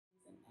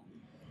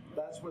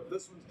that's what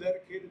this one's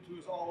dedicated to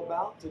is all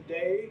about.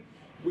 Today,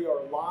 we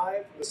are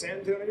live from the San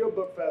Antonio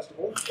Book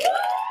Festival.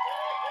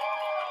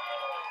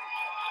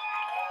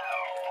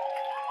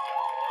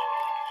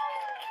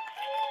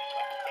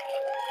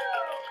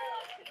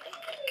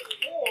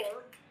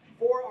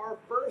 For our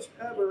first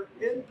ever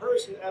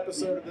in-person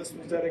episode of This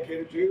One's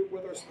Dedicated To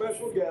with our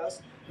special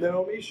guest,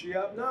 Naomi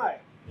Shihab Nye.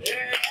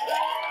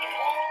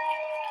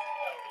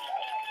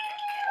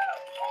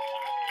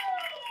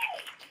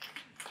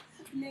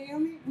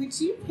 Naomi, would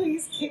you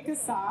please kick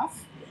us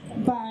off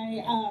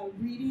by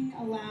reading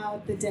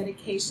aloud the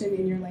dedication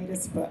in your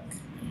latest book?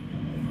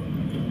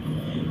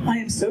 I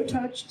am so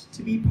touched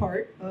to be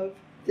part of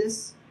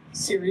this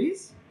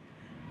series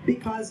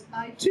because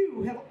I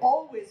too have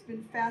always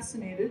been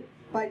fascinated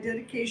by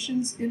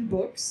dedications in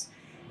books,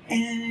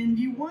 and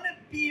you want to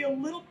be a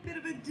little bit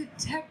of a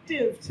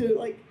detective to,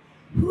 like,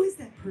 who is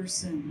that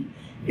person?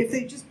 If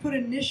they just put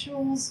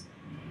initials,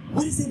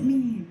 what does it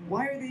mean?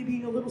 Why are they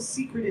being a little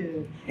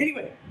secretive?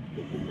 Anyway,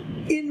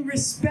 in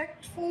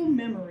respectful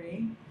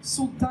memory,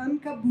 Sultan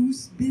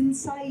Qaboos bin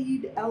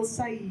Said Al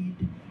Said,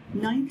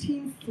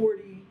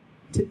 1940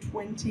 to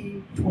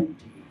 2020.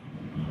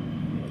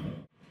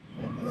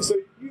 So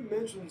you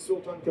mentioned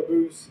Sultan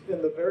Qaboos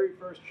in the very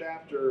first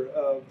chapter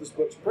of this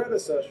book's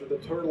predecessor, The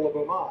Turtle of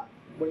Oman.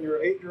 When your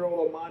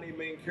 8-year-old Omani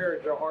main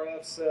character,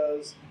 RF,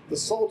 says, the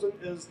Sultan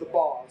is the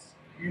boss,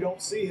 you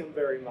don't see him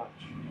very much.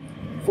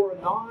 For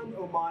a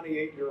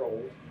non-Omani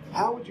 8-year-old,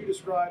 how would you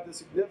describe the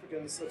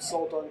significance of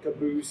Sultan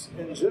Qaboos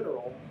in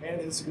general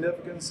and his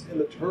significance in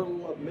The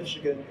Turtle of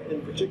Michigan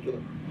in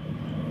particular?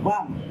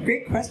 Wow,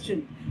 great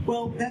question.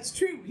 Well, that's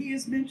true. He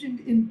is mentioned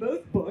in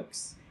both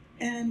books,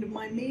 and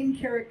my main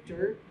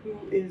character, who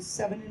is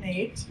 7 and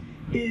 8,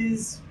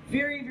 is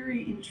very,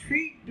 very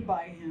intrigued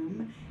by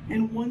him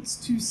and wants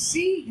to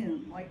see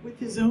him, like with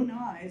his own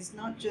eyes,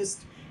 not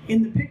just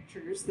in the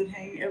pictures that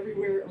hang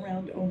everywhere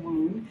around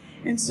Oman.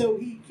 And so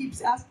he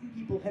keeps asking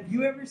people, have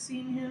you ever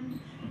seen him?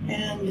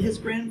 And his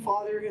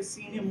grandfather has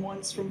seen him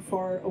once from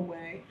far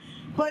away.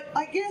 But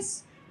I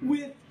guess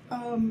with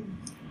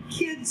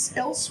kids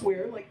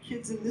elsewhere, like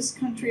kids in this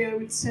country, I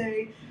would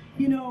say,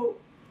 you know,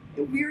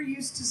 we're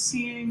used to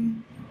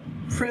seeing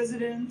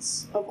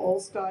presidents of all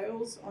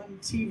styles on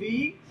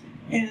TV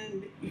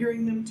and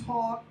hearing them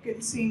talk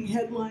and seeing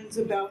headlines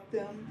about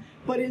them.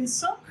 But in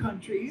some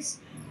countries,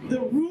 the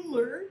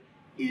ruler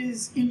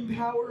is in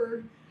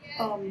power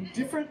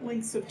different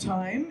lengths of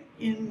time.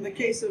 In the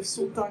case of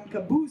Sultan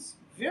Qaboos,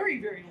 very,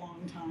 very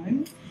long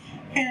time.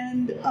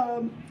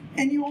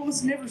 And you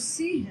almost never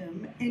see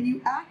him, and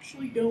you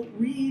actually don't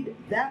read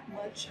that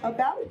much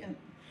about him.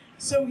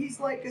 So he's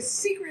like a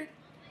secret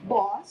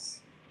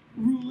boss,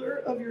 ruler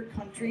of your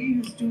country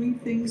who's doing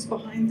things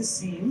behind the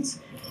scenes,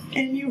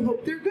 and you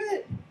hope they're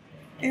good.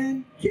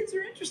 And kids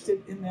are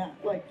interested in that.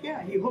 Like,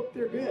 yeah, you hope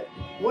they're good.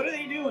 What are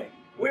they doing?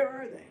 Where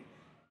are they?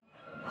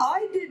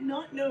 I did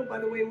not know, by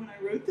the way, when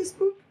I wrote this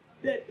book,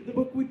 that the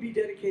book would be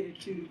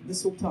dedicated to the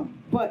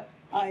Sultan. But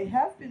I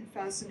have been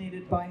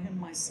fascinated by him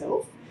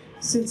myself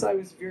since I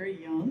was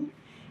very young.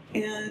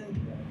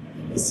 And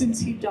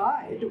since he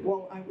died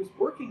while I was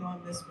working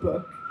on this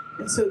book,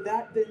 and so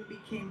that then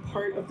became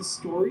part of the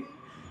story,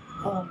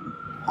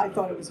 I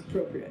thought it was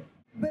appropriate.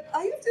 But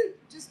I have to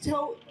just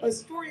tell a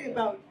story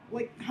about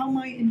like how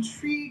my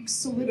intrigue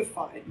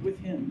solidified with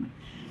him.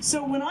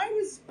 So when I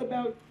was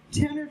about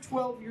 10 or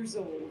 12 years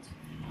old,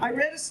 I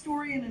read a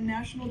story in a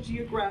National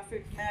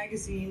Geographic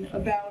magazine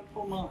about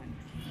Oman.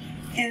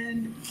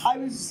 And I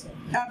was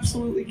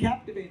absolutely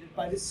captivated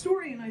by this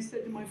story, and I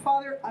said to my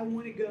father, I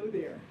want to go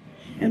there.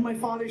 And my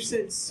father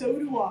said, so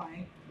do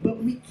I,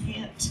 but we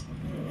can't.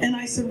 And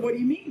I said, what do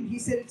you mean? He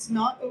said, it's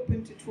not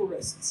open to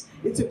tourists.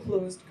 It's a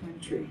closed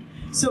country.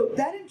 So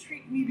that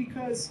intrigued me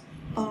because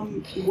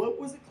what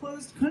was a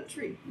closed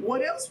country?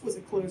 What else was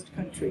a closed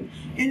country?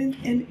 And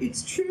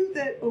it's true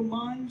that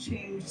Oman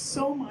changed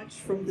so much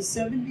from the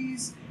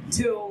 70s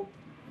till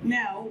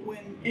now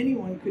when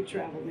anyone could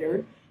travel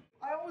there.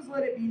 I always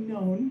let it be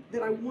known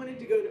that I wanted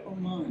to go to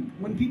Oman.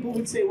 When people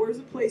would say, where's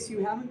a place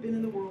you haven't been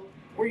in the world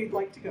where you'd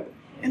like to go?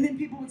 And then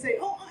people would say,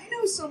 oh, I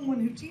know someone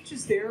who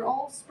teaches there,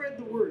 I'll spread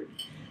the word.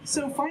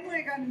 So finally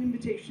I got an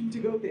invitation to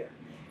go there.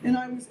 And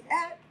I was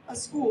at a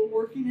school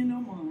working in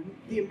Oman,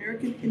 the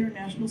American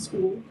International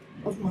School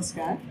of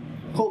Muscat,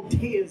 called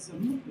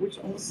Theism, which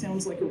almost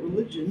sounds like a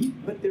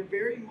religion, but they're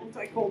very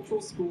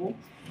multicultural school.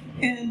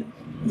 And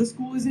the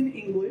school is in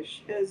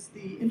English, as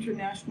the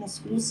international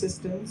school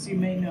systems, you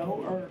may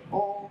know, are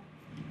all,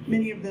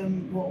 many of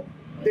them, well,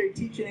 they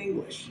teach in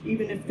English,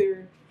 even if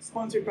they're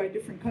sponsored by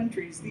different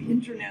countries. The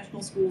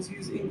international schools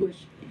use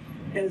English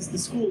as the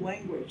school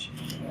language.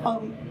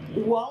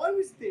 While I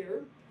was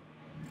there,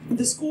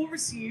 the school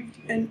received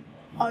an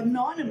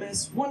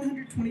anonymous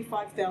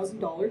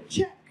 $125,000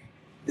 check.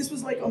 This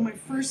was like on my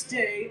first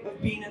day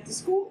of being at the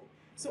school.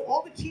 So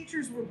all the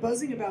teachers were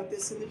buzzing about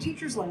this in the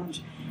teacher's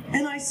lounge.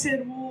 And I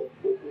said, well,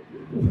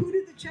 who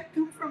did the check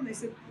come from? They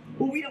said,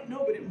 well, we don't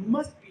know, but it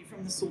must be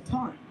from the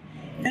Sultan.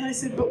 And I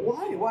said, but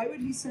why? Why would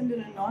he send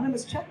an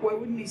anonymous check? Why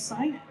wouldn't he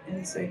sign it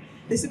and say?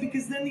 They said,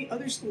 because then the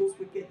other schools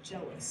would get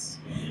jealous.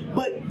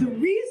 But the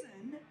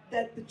reason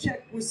that the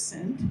check was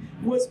sent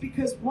was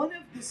because one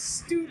of the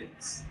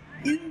students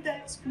in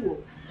that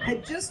school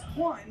had just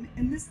won,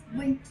 and this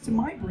linked to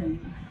my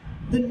brain,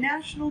 the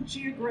National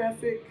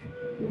Geographic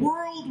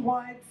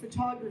Worldwide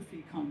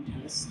Photography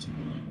Contest.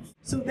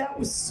 So that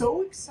was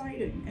so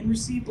exciting and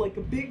received like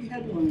a big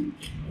headline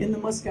in the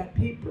Muscat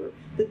paper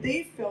that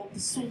they felt the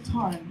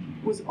Sultan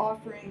was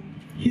offering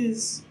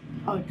his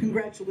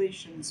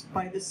congratulations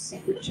by this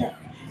secret check.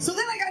 So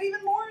then I got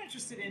even more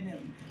interested in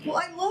him. Well,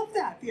 I love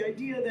that, the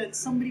idea that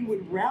somebody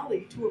would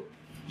rally to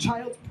a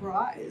child's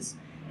prize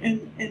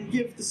and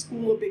give the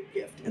school a big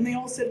gift. And they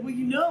all said, well,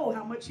 you know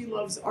how much he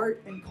loves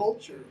art and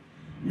culture.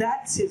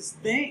 That's his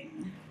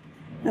thing.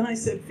 And I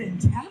said,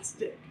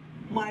 fantastic.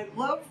 My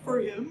love for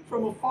him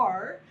from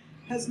afar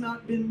has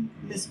not been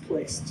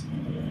misplaced.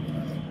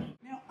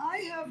 Now, I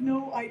have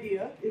no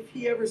idea if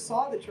he ever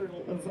saw the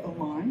Turtle of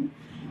Oman.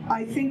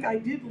 I think I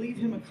did leave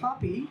him a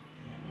copy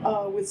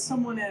with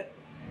someone at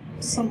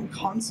some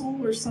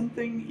consul or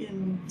something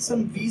in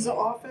some visa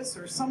office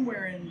or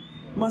somewhere in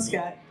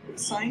Muscat,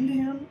 signed to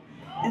him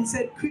and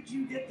said, could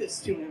you get this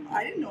to him?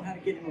 I didn't know how to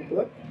get him a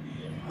book,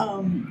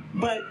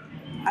 but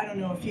I don't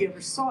know if he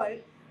ever saw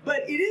it.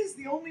 But it is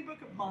the only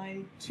book of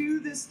mine to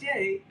this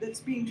day that's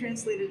being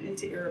translated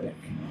into Arabic.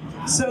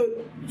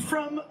 So,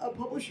 from a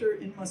publisher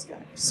in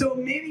Muscat. So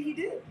maybe he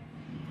did.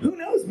 Who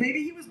knows?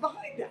 Maybe he was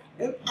behind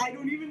that. I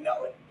don't even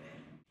know it.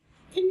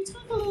 Can you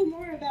talk a little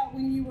more about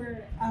when you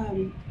were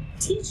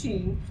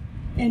teaching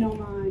in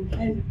Oman,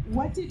 and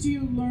what did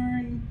you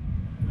learn?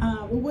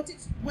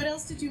 What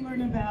else did you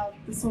learn about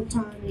the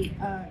Sultan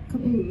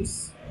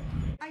Qaboos?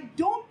 I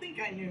don't think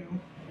I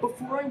knew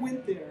before I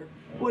went there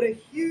what a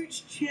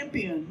huge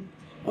champion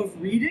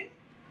of reading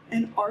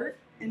and art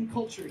and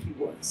culture he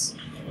was,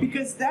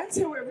 because that's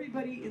how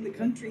everybody in the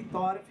country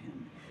thought of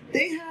him.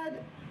 They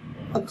had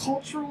a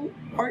cultural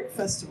art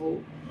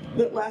festival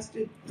that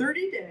lasted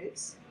 30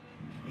 days.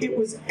 It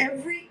was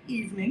every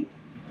evening,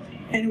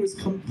 and it was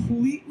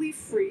completely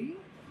free,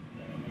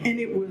 and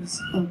it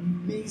was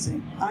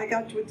amazing. I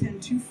got to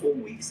attend 2 full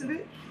weeks of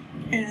it,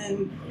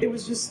 and it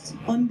was just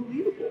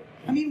unbelievable.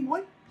 I mean,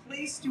 what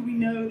place do we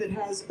know that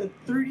has a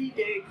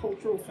 30-day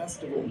cultural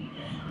festival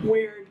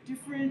where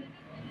different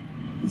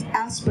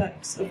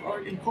aspects of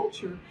art and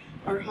culture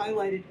are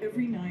highlighted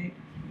every night,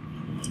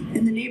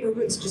 and the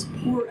neighborhoods just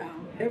pour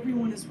out?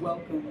 Everyone is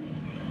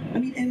welcome. I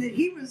mean, and that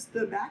he was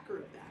the backer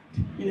of that.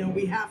 You know,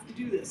 we have to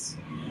do this.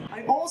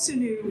 I also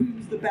knew he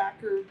was the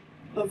backer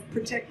of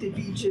protected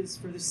beaches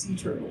for the sea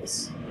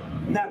turtles.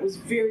 That was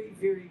very,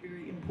 very,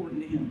 very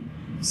important to him.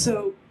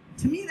 So,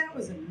 to me, that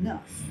was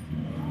enough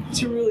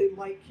to really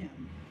like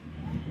him.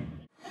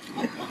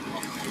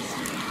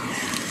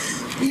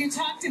 You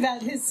talked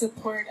about his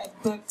support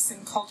of books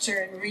and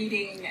culture and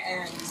reading,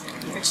 and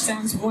which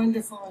sounds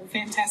wonderful and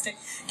fantastic.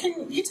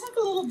 Can you talk a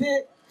little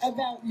bit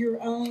about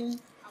your own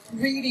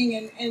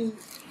reading, and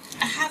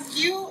have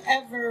you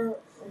ever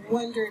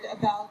wondered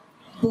about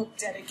book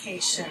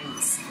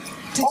dedications?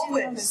 Did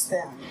Always. you notice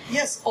them?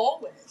 Yes,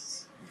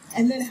 always.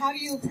 And then how do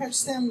you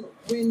approach them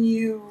when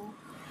you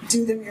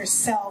do them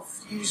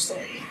yourself,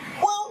 usually?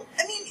 Well,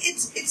 I mean,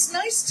 it's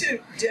nice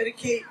to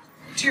dedicate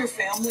to your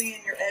family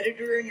and your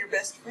editor and your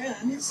best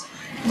friends,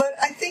 but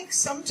I think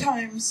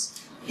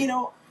sometimes,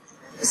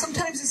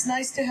 sometimes it's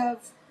nice to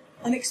have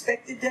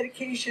unexpected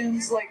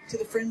dedications, like to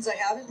the friends I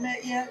haven't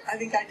met yet. I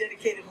think I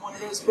dedicated one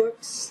of those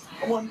books,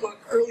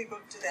 early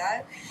book to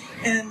that,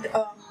 and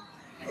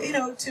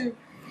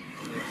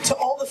to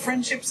all the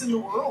friendships in the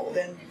world,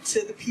 and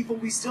to the people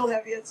we still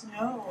have yet to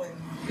know,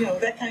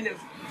 and that kind of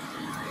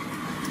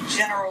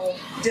general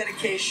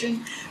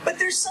dedication. But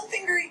there's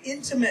something very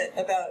intimate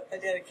about a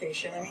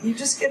dedication. I mean, you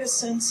just get a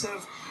sense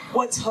of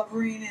what's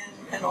hovering in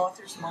an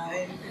author's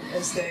mind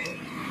as they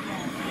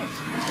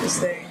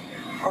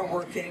are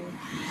working.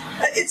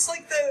 It's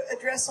like the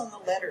address on the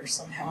letter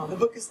somehow. The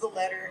book is the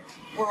letter.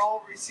 We're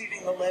all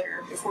receiving the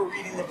letter before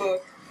reading the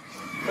book.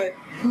 But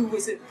who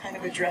was it kind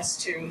of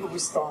addressed to? Who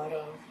was thought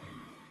of?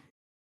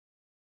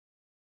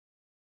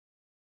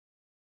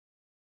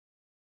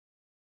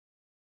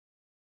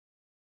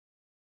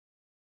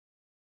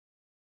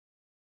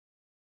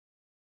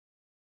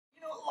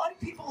 A lot of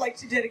people like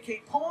to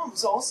dedicate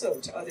poems also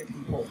to other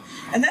people.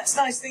 And that's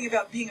the nice thing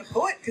about being a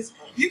poet, because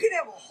you can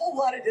have a whole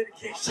lot of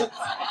dedications.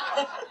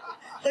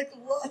 Like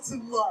lots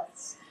and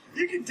lots.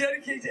 You can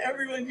dedicate to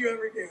everyone you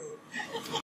ever knew.